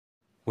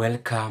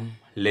Welcome,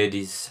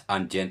 ladies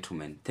and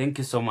gentlemen. Thank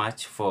you so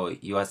much for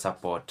your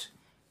support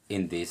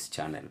in this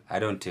channel. I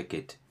don't take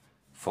it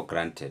for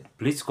granted.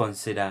 Please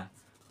consider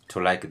to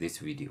like this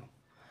video.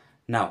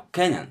 Now,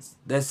 Kenyans,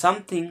 there's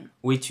something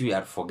which we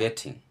are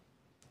forgetting.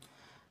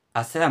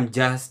 As I am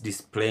just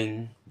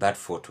displaying that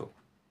photo,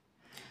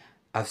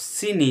 I've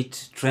seen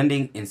it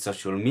trending in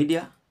social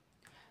media.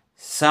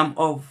 Some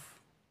of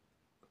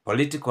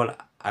political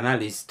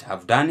analysts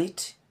have done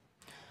it,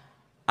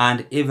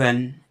 and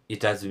even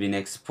it has been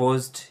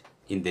exposed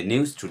in the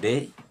news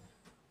today,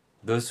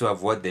 those who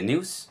have watched the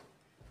news.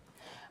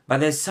 But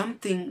there's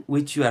something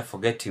which you are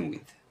forgetting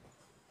with.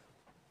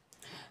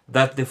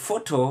 That the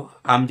photo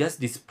I'm just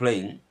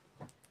displaying,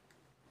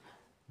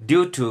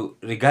 due to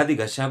Rigathi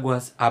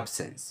Gachagua's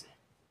absence,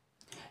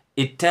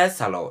 it tells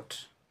a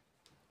lot.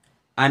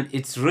 And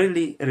it's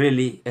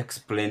really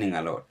explaining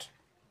a lot.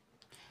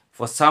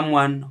 For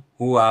someone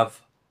who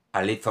have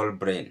a lethal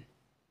brain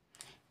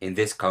in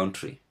this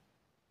country.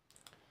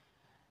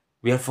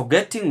 We are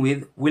forgetting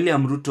with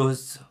William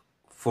Ruto's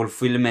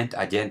fulfillment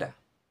agenda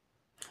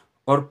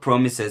or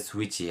promises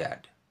which he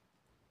had.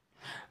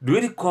 Do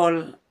you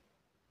recall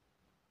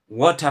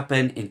what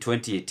happened in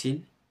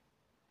 2018?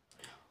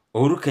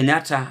 Uhuru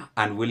Kenyatta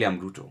and William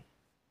Ruto.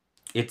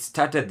 It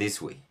started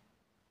this way.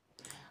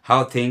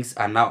 How things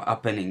are now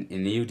happening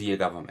in the UDA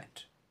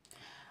government.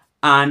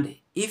 And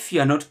if you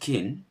are not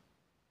keen,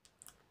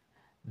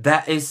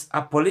 there is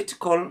a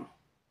political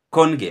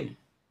con game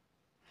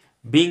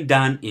being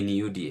done in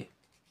UDA.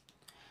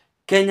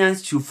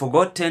 Kenyans, you've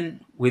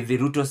forgotten with the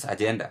Ruto's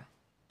agenda.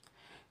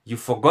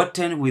 You've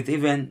forgotten with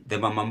even the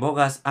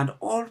Mamambogas and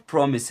all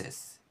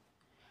promises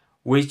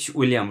which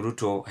William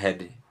Ruto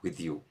had with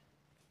you.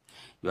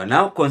 You are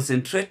now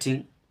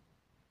concentrating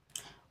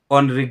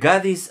on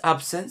Rigathi's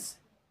absence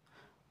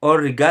or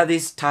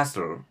Rigathi's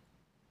tussle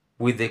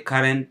with the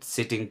current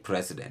sitting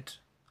president.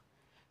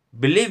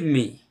 Believe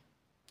me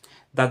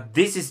that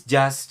this is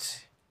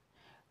just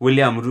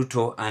William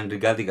Ruto and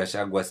Rigathi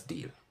Gachagua's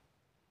deal.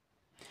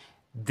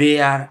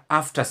 They are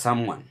after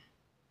someone.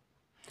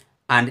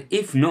 And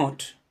if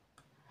not,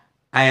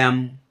 I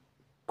am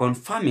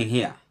confirming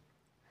here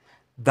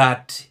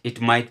that it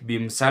might be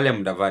Musalia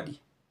Mudavadi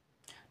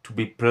to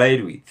be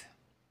played with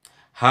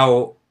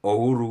how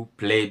Uhuru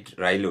played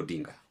Raila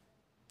Odinga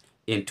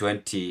in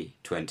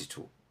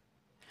 2022.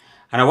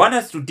 And I want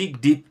us to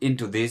dig deep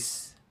into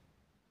this,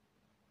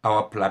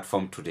 our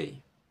platform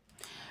today.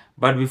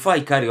 But before I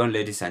carry on,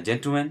 ladies and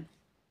gentlemen,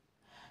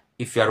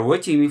 if you are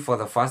watching me for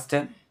the first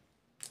time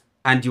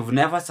and you've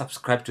never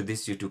subscribed to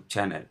this YouTube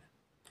channel,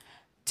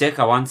 take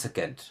a 1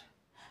 second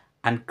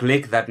and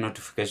click that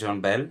notification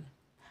bell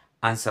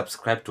and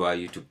subscribe to our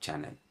YouTube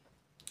channel.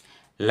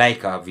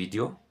 Like our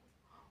video,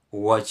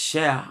 watch,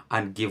 share,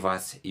 and give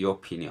us your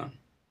opinion.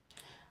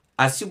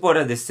 As you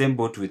border the same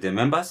boat with the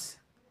members,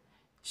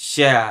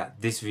 share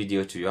this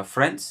video to your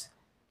friends,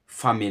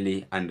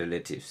 family, and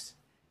relatives.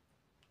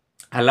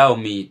 Allow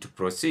me to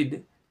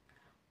proceed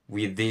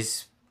with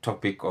this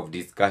topic of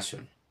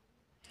discussion.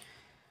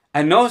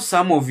 I know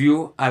some of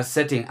you are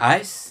setting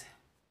eyes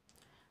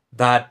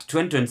that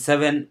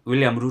 2027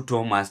 William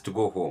Ruto must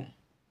go home.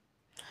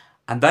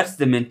 And that's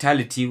the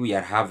mentality we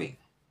are having.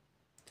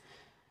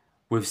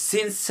 We've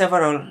seen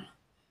several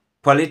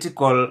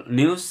political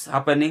news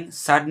happening,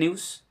 sad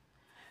news.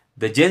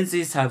 The Gen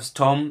Zs have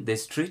stormed the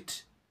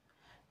street.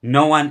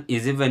 No one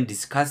is even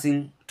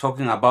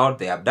talking about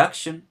the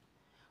abduction,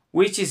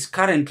 which is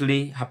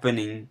currently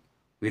happening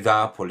with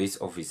our police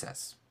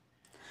officers.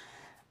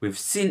 We've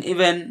seen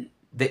even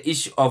the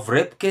issue of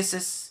rape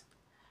cases,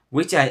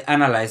 which I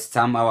analyzed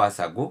some hours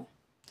ago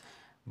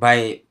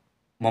by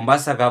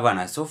Mombasa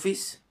Governor's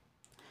Office.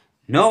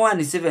 No one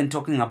is even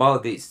talking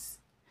about this,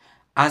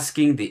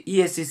 asking the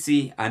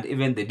EACC and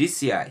even the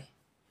DCI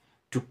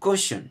to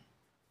caution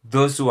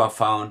those who are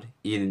found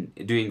in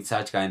doing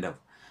such kind of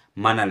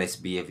mannerless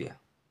behavior.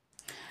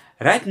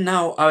 Right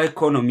now, our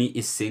economy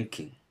is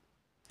sinking,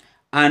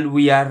 and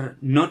we are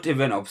not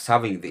even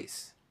observing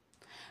this.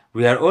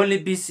 We are only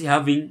busy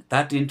having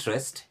that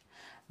interest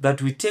that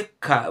we take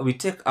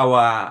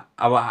our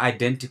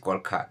identical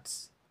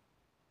cards.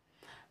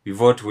 We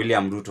vote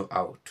William Ruto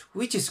out,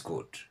 which is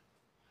good.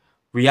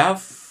 We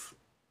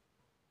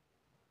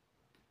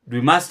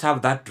must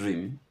have that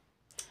dream,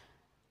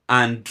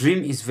 and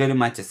dream is very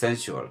much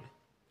essential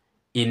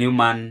in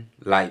human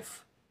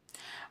life.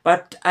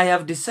 But I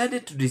have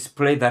decided to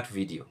display that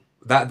video,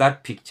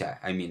 that picture,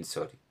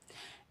 sorry.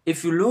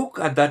 If you look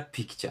at that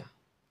picture,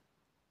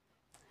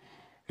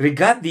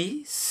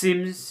 Rigathi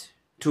seems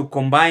to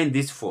combine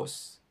this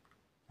force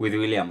with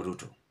William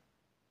Ruto.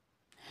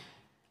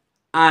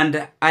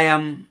 And I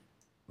am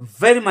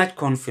very much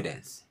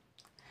confident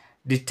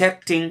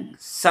detecting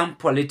some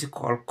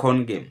political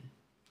con game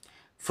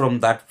from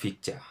that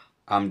picture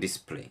I'm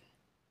displaying.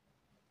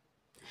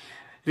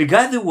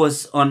 Rigathi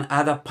was on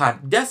other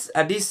part, just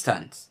a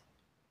distance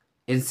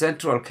in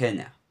central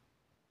Kenya,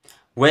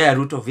 where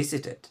Ruto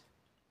visited.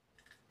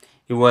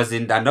 He was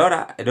in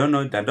Dandora, I don't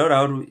know,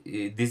 Dandora or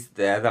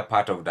the other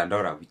part of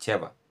Dandora,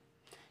 whichever.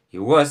 He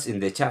was in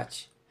the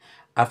church.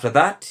 After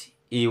that,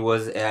 he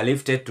was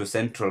airlifted to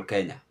central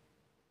Kenya.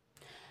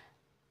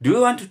 Do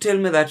you want to tell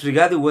me that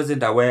Rigathi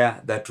wasn't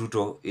aware that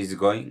Ruto is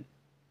going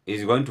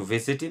to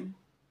visit him?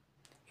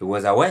 He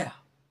was aware.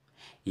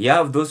 You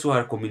have those who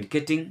are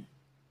communicating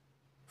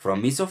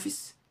from his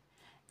office.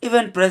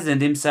 Even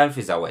President himself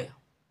is aware.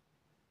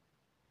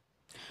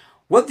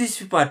 What these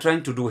people are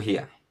trying to do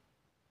here,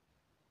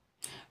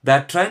 they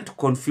are trying to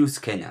confuse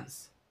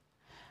Kenyans.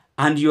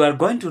 And you are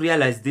going to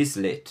realize this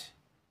late.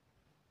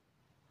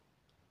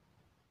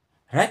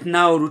 Right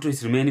now, Ruto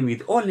is remaining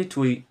with only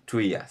two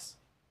years.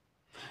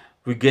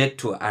 We get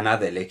to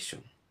another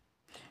election.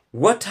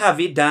 What have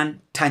we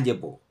done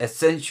tangible,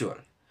 essential?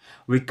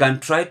 We can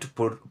try to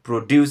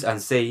produce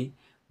and say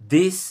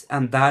this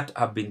and that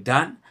have been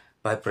done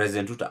by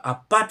President Ruto,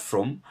 apart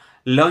from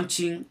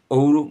launching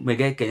Uhuru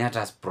Muigai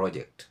Kenyatta's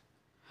project.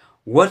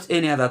 What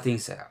any other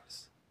things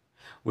else?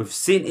 We've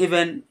seen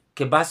even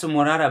Kebaso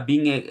Morara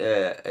being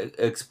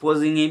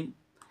exposing him,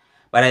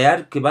 but I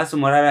heard Kebaso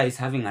Morara is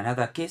having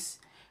another case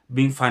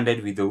being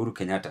funded with Uhuru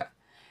Kenyatta.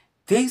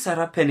 Things are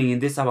happening in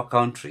this our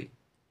country,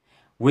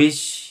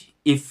 which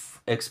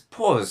if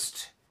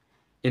exposed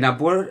in a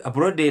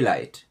broad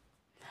daylight,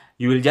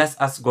 you will just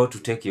ask God to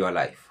take your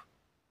life.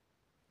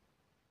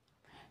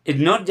 It's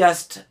not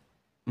just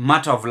a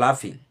matter of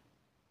laughing.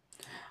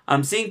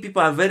 I'm seeing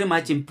people are very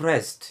much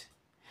impressed,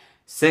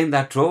 saying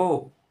that,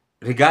 oh,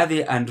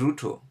 Rigathi and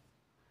Ruto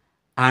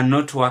are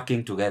not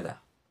working together.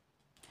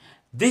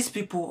 These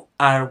people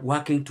are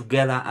working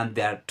together and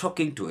they are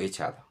talking to each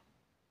other.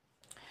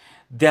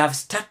 They have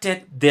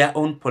started their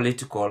own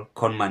political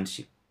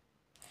conmanship.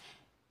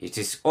 It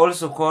is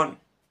also called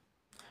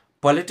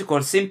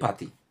political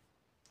sympathy.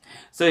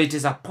 So it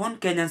is upon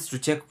Kenyans to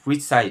check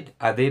which side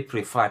are they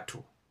prefer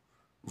to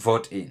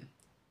vote in.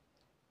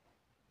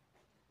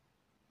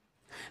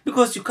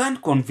 Because you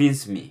can't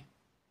convince me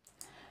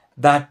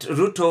that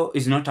Ruto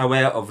is not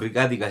aware of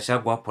Rigathi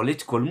Gachagua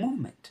political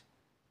movement.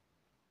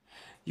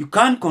 You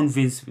can't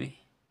convince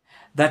me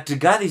that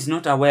Rigathi is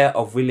not aware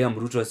of William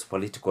Ruto's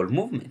political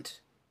movement.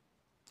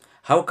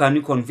 How can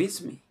you convince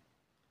me?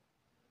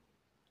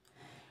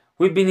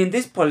 We've been in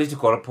this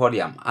political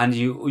podium, and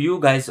you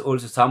guys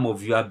also, some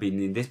of you have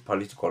been in this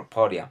political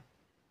podium.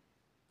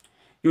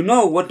 You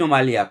know what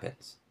normally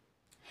happens.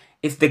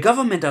 If the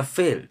government have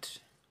failed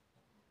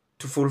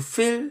to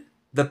fulfill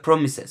the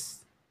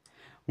promises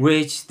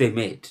which they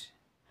made,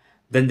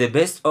 then the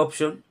best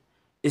option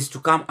is to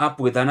come up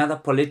with another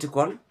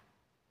political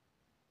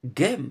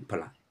game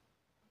plan.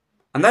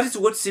 And that is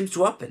what seems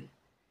to happen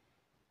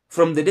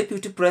from the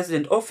Deputy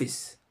President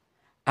office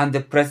and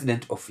the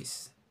President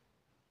office.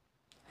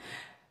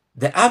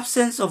 The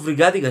absence of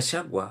Rigathi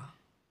Gachagua,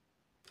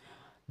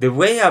 the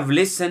way I've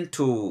listened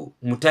to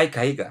Mutahi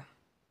Kahiga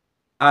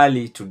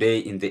early today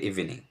in the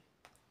evening,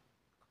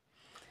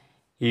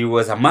 he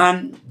was a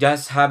man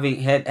just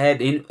having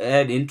had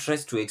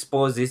interest to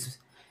expose his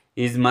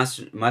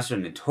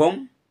masonite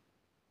home.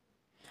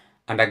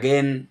 And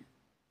again,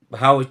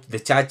 how the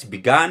church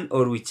began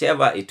or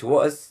whichever it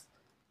was,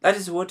 that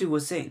is what he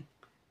was saying.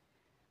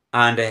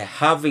 And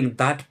having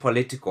that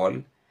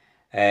political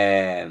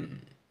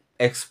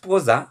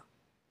exposure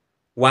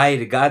why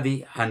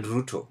Rigathi and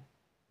Ruto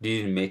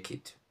didn't make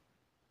it.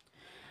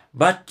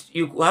 But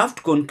you have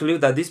to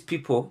conclude that these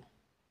people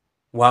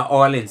were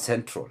all in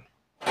Central.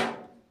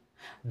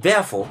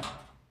 Therefore,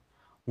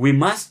 we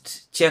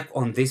must check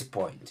on this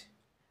point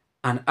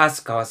and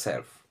ask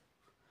ourselves,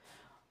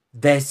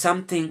 there's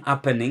something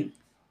happening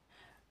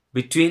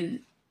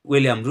between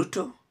William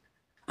Ruto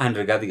and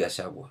Rigathi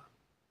Gachagua.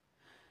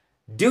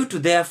 Due to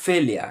their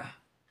failure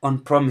on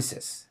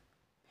promises,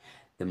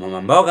 the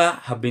Mama Mboga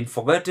have been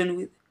forgotten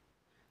with,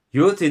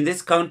 youth in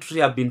this country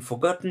have been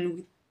forgotten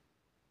with,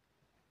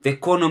 the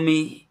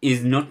economy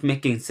is not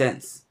making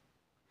sense.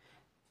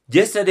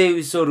 Yesterday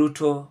we saw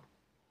Ruto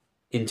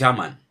in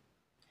Germany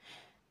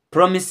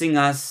promising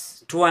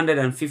us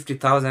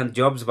 250,000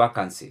 jobs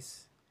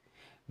vacancies.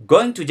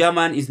 Going to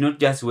Germany is not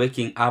just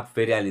waking up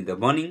very early in the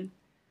morning,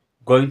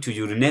 going to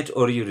urinate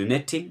or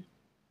urinating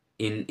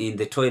in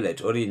the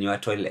toilet or in your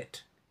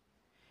toilet.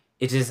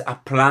 It is a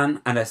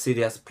plan and a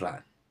serious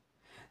plan.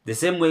 The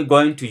same way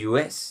going to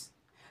US,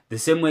 the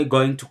same way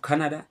going to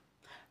Canada,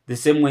 the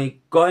same way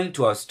going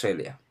to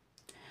Australia.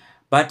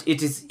 But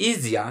it is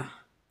easier,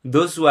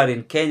 those who are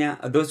in Kenya,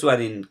 those who are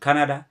in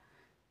Canada,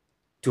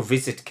 to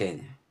visit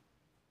Kenya.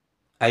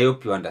 I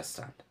hope you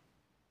understand.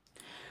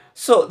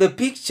 So the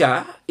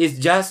picture is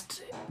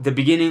just the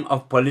beginning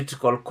of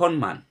political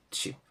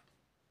conmanship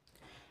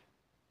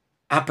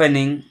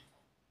happening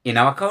in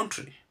our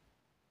country.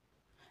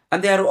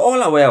 And they are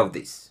all aware of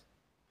this.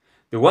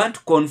 They want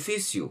to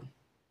confuse you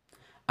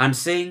and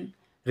saying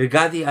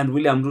Rigathi and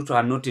William Ruto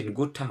are not in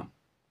good terms.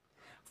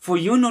 For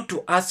you not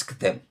to ask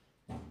them,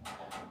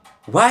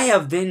 why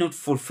have they not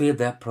fulfilled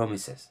their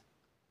promises?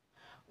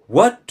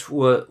 What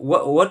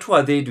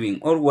were they doing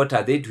or what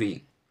are they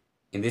doing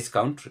in this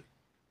country?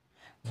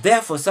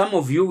 Therefore, some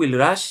of you will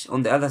rush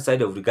on the other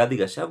side of Rigathi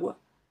Gachagua.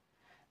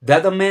 The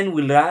other men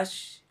will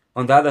rush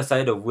on the other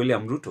side of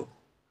William Ruto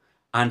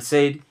and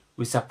said,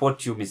 We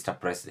support you, Mr.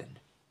 President.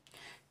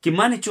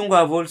 Kimani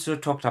Chungwa have also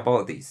talked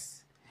about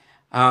this,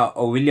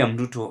 or William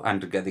Ruto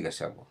and Rigathi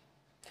Gachagua.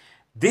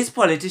 These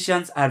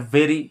politicians are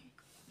very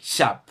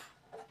sharp.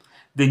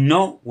 They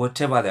know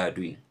whatever they are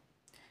doing.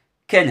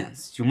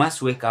 Kenyans, you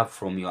must wake up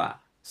from your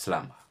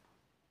slumber.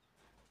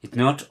 It's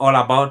not all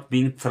about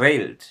being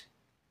thrilled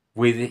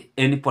with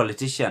any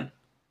politician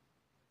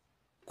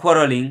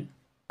quarreling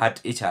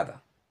at each other.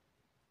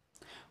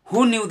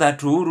 Who knew that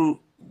Uhuru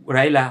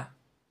Raila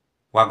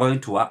were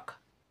going to work?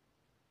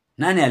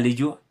 Nani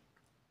alijua?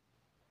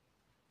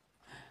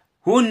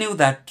 Who knew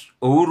that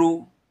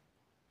Uhuru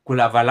could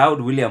have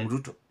allowed William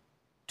Ruto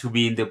to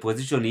be in the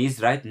position he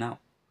is right now?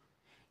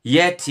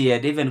 Yet he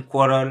had even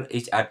quarreled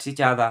at each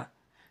other,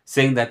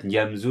 saying that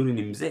njia mzuri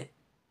ni mzee.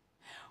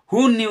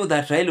 Who knew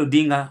that Raila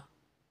Odinga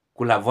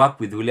could have worked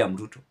with William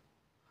Ruto?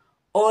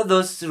 All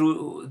those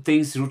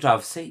things Ruto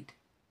have said.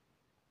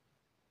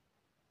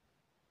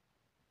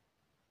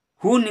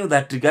 Who knew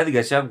that Rigathi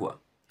Gachagua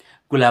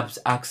could have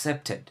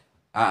accepted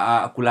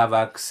Raila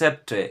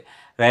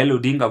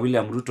Odinga,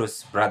 William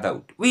Ruto's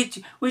brotherhood,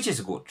 which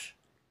is good.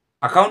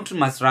 A country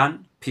must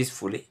run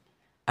peacefully,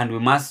 and we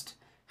must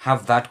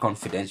have that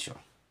confidential.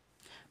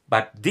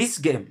 But this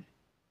game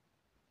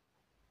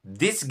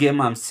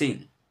I'm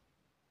seeing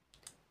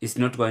is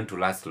not going to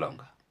last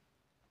longer.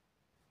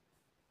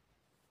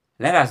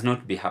 Let us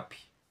not be happy,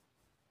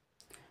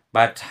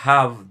 but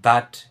have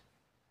that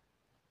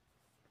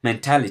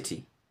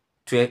mentality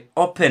to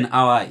open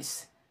our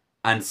eyes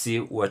and see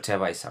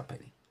whatever is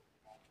happening.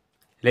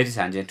 Ladies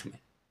and gentlemen,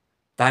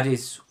 that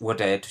is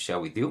what I had to share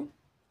with you.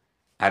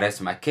 I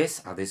rest my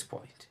case at this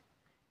point.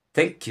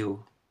 Thank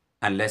you,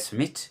 and let's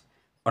meet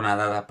on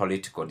another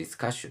political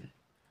discussion.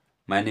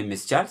 My name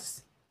is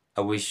Charles.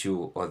 I wish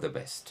you all the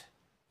best.